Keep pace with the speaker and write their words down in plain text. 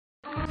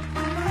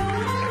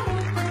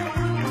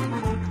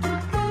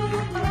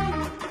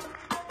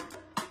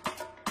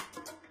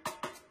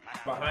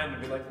line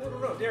and be like,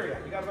 no, Darian,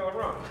 you got that one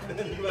wrong. And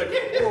then be like,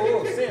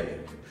 whoa, Sammy.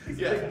 He's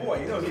a big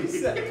boy, you know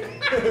he's set. All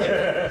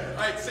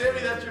right, Sammy,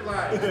 that's your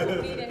line.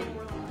 Don't need any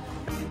more lines.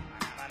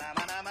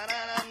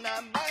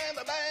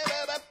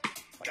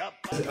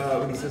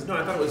 When he says, no,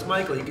 I thought it was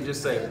Michael, you could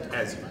just say,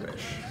 as you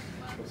wish.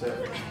 What's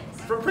that?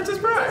 From Princess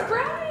Bride.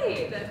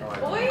 Bride!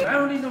 Boy! I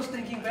don't need no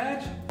stinking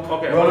badge.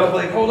 Okay. Run up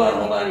like, hold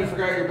on, you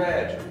forgot your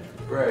badge.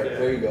 Right,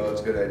 there you go,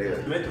 that's a good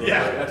idea.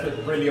 Yeah, that's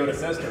what Ray Liotta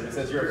says to him. He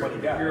says, you're a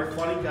funny guy. You're a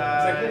funny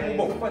guy. He's like,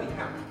 whoa, funny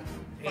how?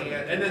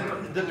 And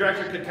then the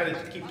director could kind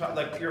of keep talking,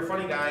 like, you're a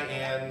funny guy,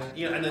 and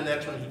you know, and then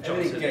that's when he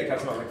jumps in. And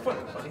cuts him out like, funny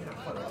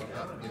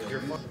how?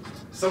 You're funny.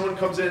 Someone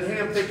comes in, hey,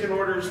 I'm taking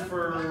orders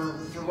for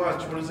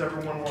lunch. What does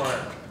everyone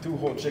want? 2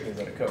 whole chickens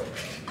and a Coke.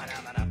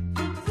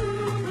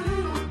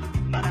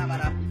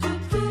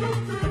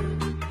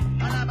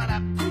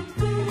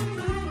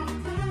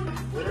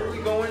 Where are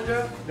we going,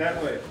 Jeff?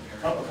 That way.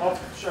 Up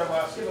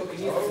Charlotte.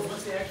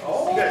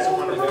 Oh, you guys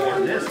want to go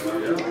on this, do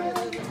you?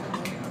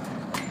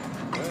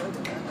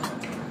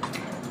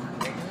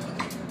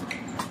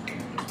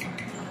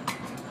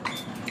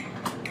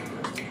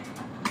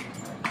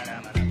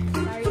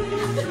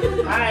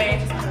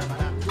 Hi.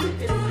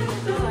 Okay,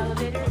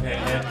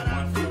 yeah.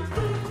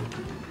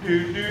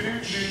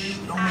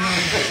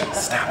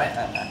 Stop it.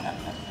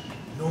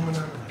 No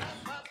monopoly.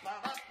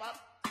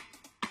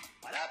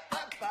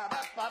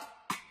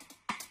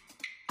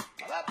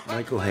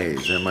 Michael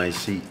Hayes,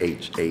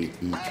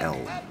 M-I-C-H-A-E-L,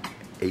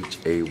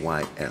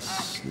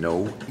 H-A-Y-S.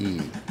 No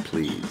E,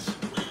 please.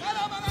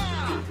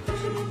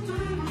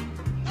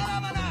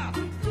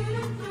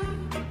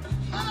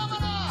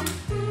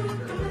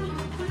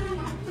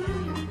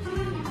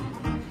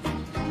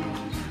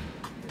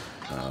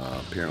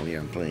 Apparently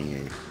I'm playing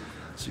a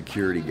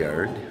security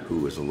guard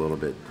who is a little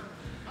bit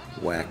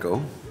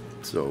wacko.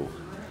 So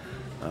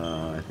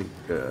I think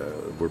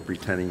we're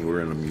pretending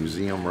we're in a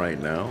museum right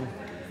now.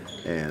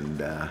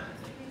 And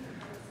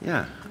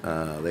yeah,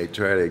 they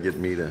try to get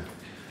me to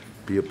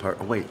be a part.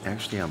 Oh, wait,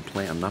 actually I'm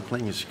not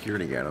playing a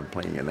security guard. I'm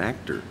playing an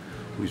actor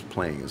who's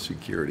playing a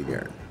security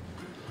guard.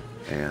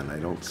 And I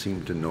don't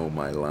seem to know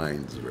my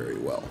lines very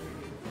well.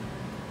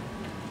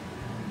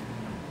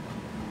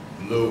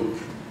 Luke,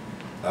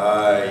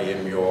 I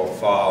am your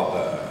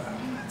father.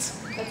 That's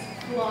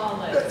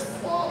flawless. That's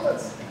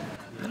flawless.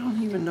 I don't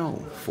even know,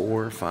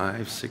 4,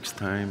 5, 6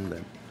 times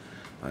that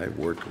I've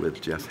worked with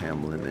Jeff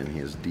Hamlin in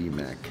his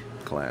DMAC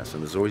class,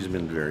 and it's always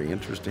been very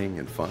interesting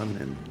and fun,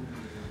 and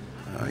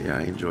yeah,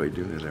 I enjoy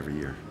doing it every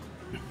year.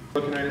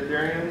 Looking at it,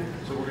 Darian.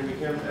 So we're going to be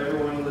him.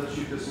 Everyone, let's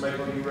shoot this.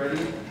 Michael, you ready?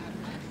 Do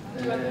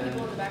you want the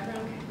people in the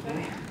background?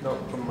 No,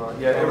 from,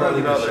 yeah,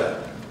 everyone knows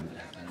that.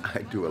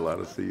 I do a lot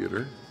of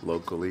theater,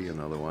 locally and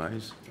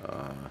otherwise.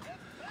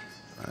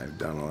 I've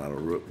done a lot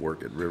of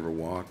work at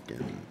Riverwalk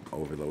and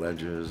Over the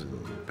Ledges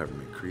and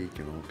Peppermint Creek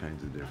and all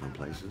kinds of different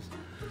places.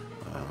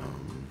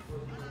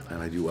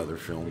 And I do other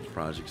film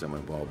projects. I'm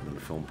involved in a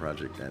film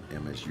project at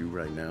MSU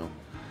right now.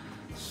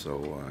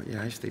 So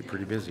yeah, I stay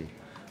pretty busy.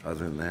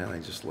 Other than that, I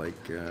just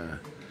like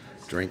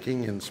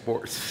drinking and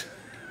sports.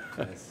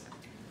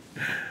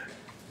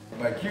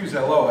 My cue's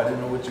hello. I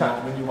didn't know what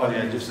when you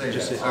wanted me to say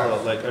just that. say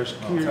hello. Like,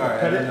 Sorry,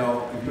 I didn't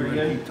know if you were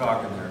going to keep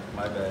talking there.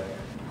 My bad.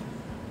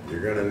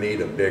 You're gonna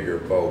need a bigger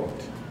boat.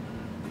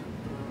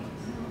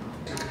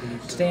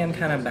 Today I'm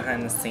kind of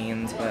behind the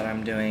scenes. What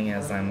I'm doing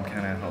is I'm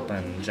kind of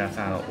helping Jeff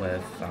out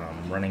with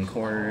running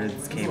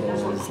cords,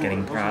 cables,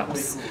 getting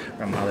props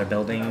from other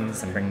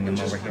buildings and bringing them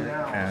over here.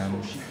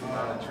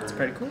 It's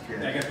pretty cool.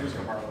 Yeah, there's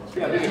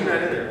 2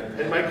 men in there.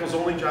 And Michael's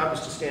only job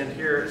is to stand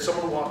here. If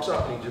someone walks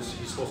up, and he's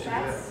supposed to do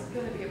that. That's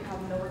going to be a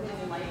problem, though. We're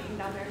getting lighting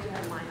down there. You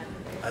have line up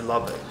your I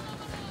love it.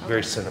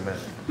 Very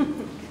cinematic.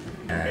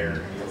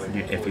 And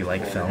if you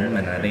like film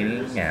and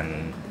editing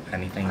and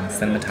anything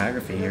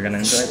cinematography, you're going to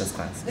enjoy this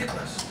class.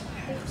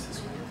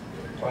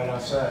 Right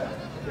outside.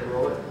 Okay,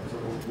 roll it. So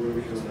what are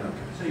we doing now?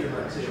 Say your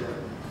line. Say your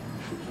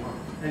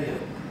line.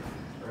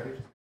 Ready?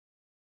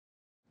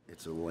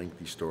 It's a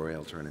lengthy story.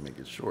 I'll try to make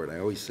it short. I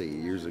always say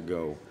years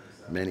ago,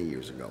 many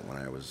years ago, when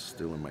I was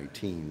still in my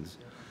teens,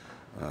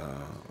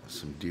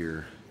 some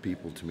dear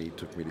people to me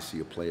took me to see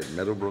a play at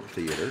Meadowbrook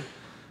Theater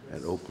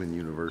at Oakland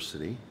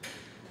University.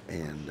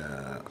 And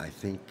I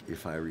think,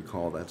 if I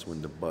recall, that's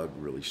when the bug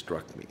really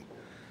struck me.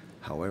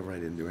 However, I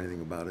didn't do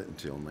anything about it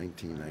until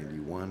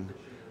 1991.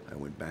 I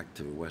went back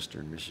to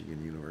Western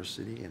Michigan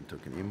University and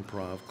took an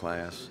improv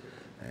class,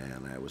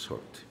 and I was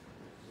hooked.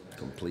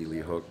 Completely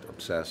hooked,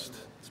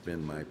 obsessed. It's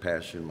been my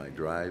passion, my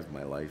drive,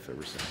 my life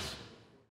ever since.